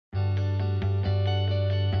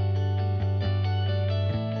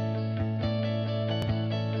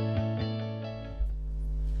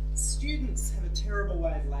a terrible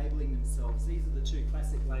way of labelling themselves. These are the two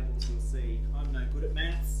classic labels you'll see. I'm no good at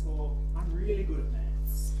maths, or I'm really good at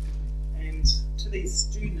maths. And to these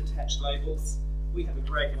student-attached labels, we have a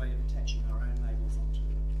great way of attaching our own labels onto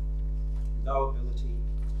them. Low ability,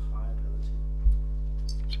 high ability.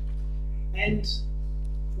 And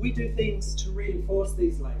we do things to reinforce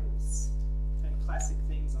these labels. Okay, classic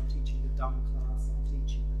things, I'm teaching the dumb class, I'm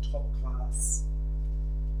teaching the top class.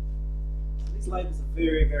 These labels are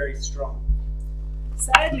very, very strong.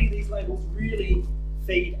 Sadly, these labels really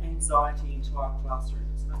feed anxiety into our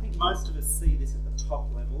classrooms. And I think most of us see this at the top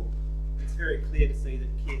level. It's very clear to see that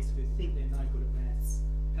kids who think they're no good at maths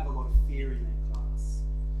have a lot of fear in their class.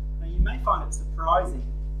 Now, you may find it surprising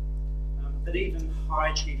that even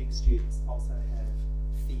high-achieving students also have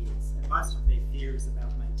fears, and most of their fear is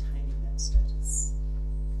about maintaining that status.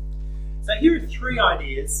 So here are 3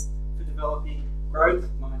 ideas for developing growth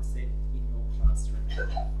mindset in your classroom.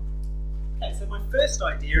 Okay, so my first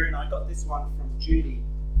idea, and I got this one from Judy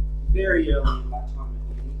very early in my time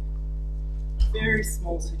at uni, a very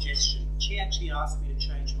small suggestion. She actually asked me to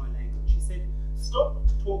change my language. She said, stop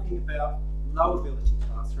talking about low ability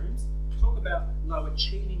classrooms, talk about low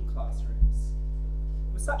achieving classrooms.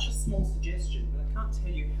 It was such a small suggestion, but I can't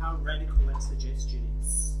tell you how radical that suggestion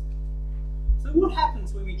is. So what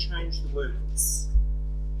happens when we change the words?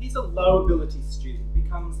 He's a low ability student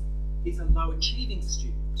becomes he's a low achieving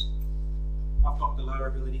student. I've got the lower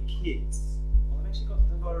ability kids. Well, I've actually got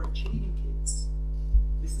the lower achieving kids.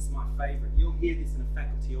 This is my favourite. You'll hear this in a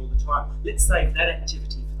faculty all the time. Let's save that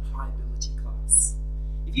activity for the high ability class.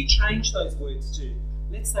 If you change those words to,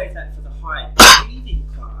 let's save that for the high achieving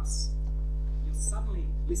class, you'll suddenly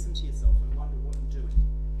listen to yourself and wonder what you're doing.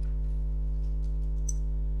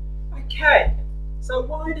 Okay, so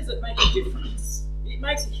why does it make a difference? It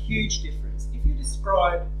makes a huge difference. If you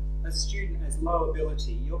describe a student as low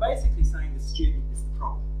ability, you're basically saying the student is the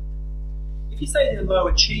problem. If you say they're low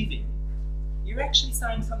achieving, you're actually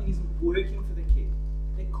saying something isn't working for the kid.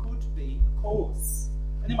 There could be a cause,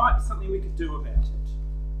 and there might be something we could do about it.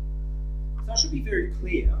 So I should be very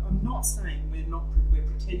clear, I'm not saying we're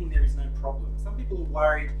pretending there is no problem. Some people are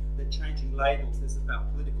worried that changing labels is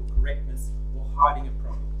about political correctness or hiding a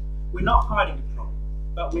problem. We're not hiding a problem,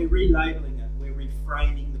 but we're relabeling it, we're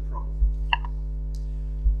reframing the problem.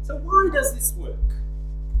 So why does this work?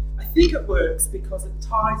 I think it works because it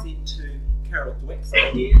ties into Carol Dweck's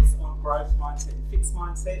ideas on growth mindset and fixed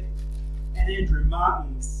mindset, and Andrew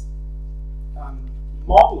Martin's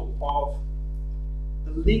model of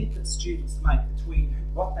the link that students make between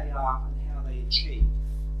what they are and how they achieve.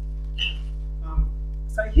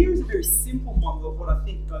 So here is a very simple model of what I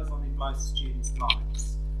think goes on in most students'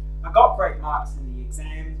 minds. I got great marks in the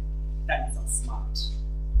exam, that means I'm smart.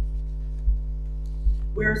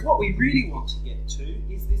 Whereas what we really want to get to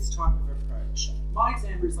is this type of approach. My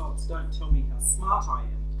exam results don't tell me how smart I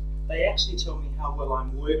am, they actually tell me how well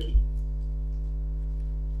I'm working.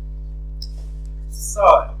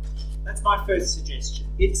 So, that's my first suggestion.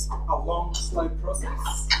 It's a long, slow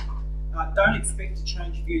process. Don't expect to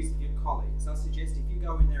change views of your colleagues. I suggest if you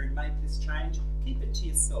go in there and make this change, keep it to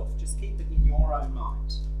yourself. Just keep it in your own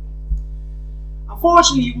mind.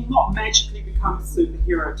 Unfortunately, you will not magically become a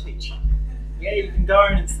superhero teacher. Yeah, you can go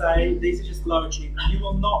in and say, these are just low achievement. You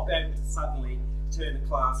will not be able to suddenly turn a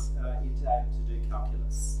class into able to do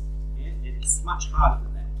calculus. Yeah, it's much harder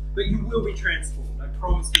than that. But you will be transformed. I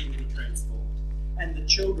promise you will be transformed. And the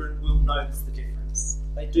children will notice the difference.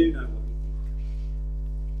 They do know what you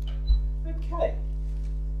think. Okay.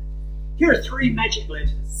 Here are 3 magic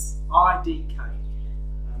letters. IDK.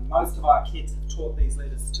 Most of our kids have taught these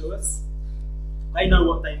letters to us. They know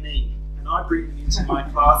what they mean, and I bring them into my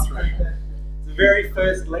classroom. It's the very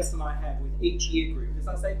first lesson I have with each year group, is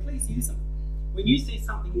I say, please use them. When you see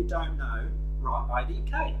something you don't know, write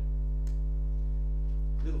IDK. A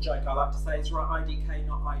little joke I like to say is write IDK,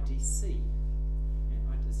 not IDC.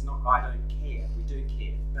 It's not I don't care, we do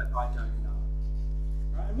care, but I don't know.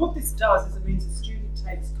 Right? And what this does is it means the student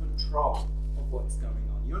takes control of what's going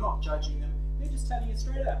on. You're not judging them, they're just telling you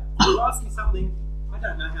straight out. You ask me something, I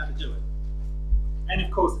don't know how to do it. And of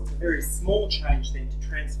course it's a very small change then to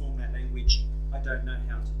transform that language, I don't know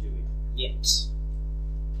how to do it yet.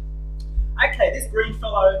 Okay, this green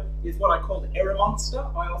fellow is what I call the error monster.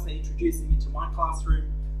 I also introduce him into my classroom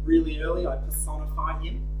really early, I personify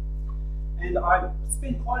him. And I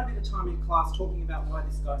spend quite a bit of time in class talking about why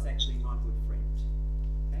this guy's actually my good friend.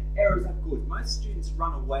 Okay? Errors are good. Most students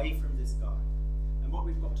run away from this guy. And what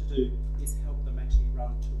we've got to do is help them actually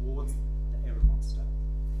run towards the error monster.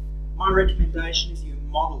 My recommendation is you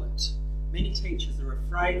model it. Many teachers are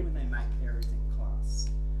afraid when they make errors in class.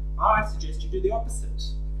 I suggest you do the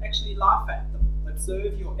opposite. Actually laugh at them.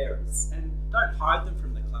 observe your errors and don't hide them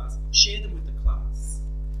from the class, share them with the class.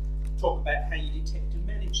 Talk about how you detect and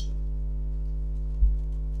manage them.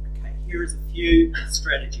 Okay, here is a few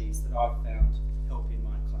strategies that I've found help in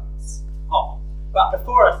my class. But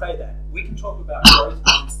before I say that, we can talk about growth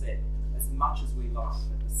mindset as much as we like,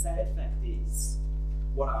 but the sad fact is,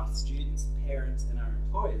 what our students, parents and our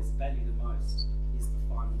employers value the most is the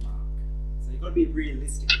final mark. So you've got to be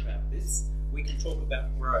realistic about this. We can talk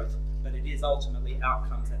about growth, but it is ultimately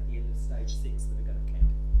outcomes at the end of stage 6 that are going to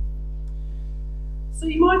count. So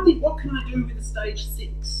you might think, what can I do with a stage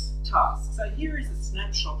 6 task? So here is a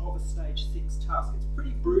snapshot of a stage 6 task. It's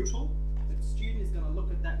pretty brutal. The student is going to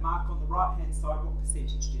look at that mark on the right hand side. What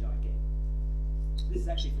percentage did I get? This is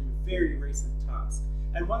actually from a very recent task.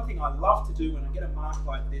 And one thing I love to do when I get a mark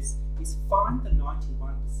like this is find the 91%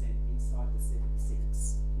 inside the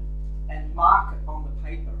 76 and mark it on the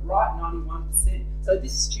paper, write 91%. So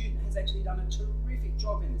this student has actually done a terrific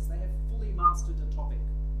job in this. They have fully mastered the topic.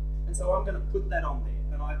 And so I'm going to put that on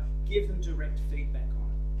there and I give them direct feedback on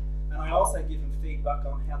it. And I also give them feedback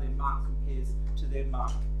on how their mark compares to their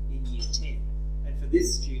mark in year 10. And for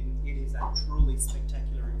this student, it is a truly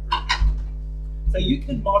spectacular improvement. So you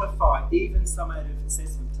can modify even summative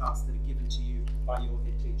assessment tasks that are given to you by your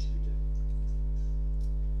head teacher to do.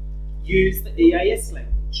 Use the EAS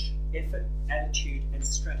language, effort, attitude and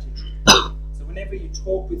strategy. So whenever you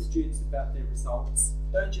talk with students about their results,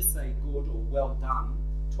 don't just say good or well done,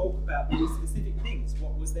 talk about the specific things.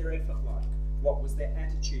 What was their effort like? What was their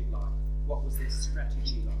attitude like? What was their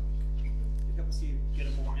strategy like? It helps you get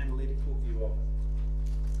a more analytical view of it.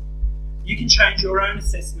 You can change your own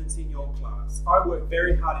assessments in your class. I work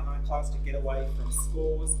very hard in my class to get away from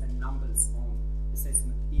scores and numbers on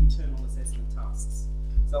assessment, internal assessment tasks.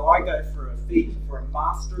 So I go for a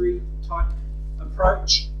mastery type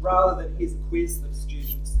approach rather than here's a quiz that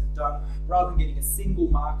students have done. Rather than getting a single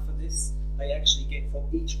mark for this, they actually get for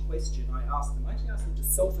each question I ask them to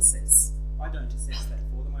self-assess. I don't assess that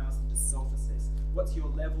for them, I ask them to self-assess. What's your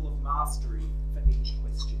level of mastery for each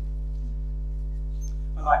question?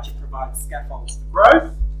 I like to provide scaffolds for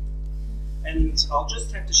growth, and I'll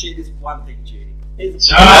just have to share this one thing, Judy.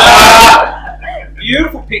 Here's a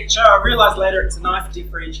beautiful picture. I realised later it's a nice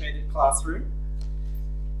differentiated classroom.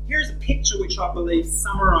 Here's a picture which I believe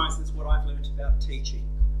summarises what I've learned about teaching.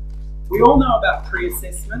 We all know about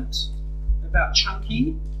pre-assessment, about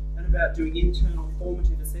chunking, and about doing internal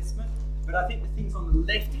formative assessment, but I think the things on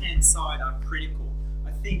the left-hand side are critical.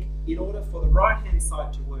 I think in order for the right-hand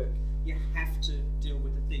side to work, you have to deal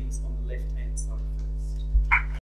with the things on the left-hand side.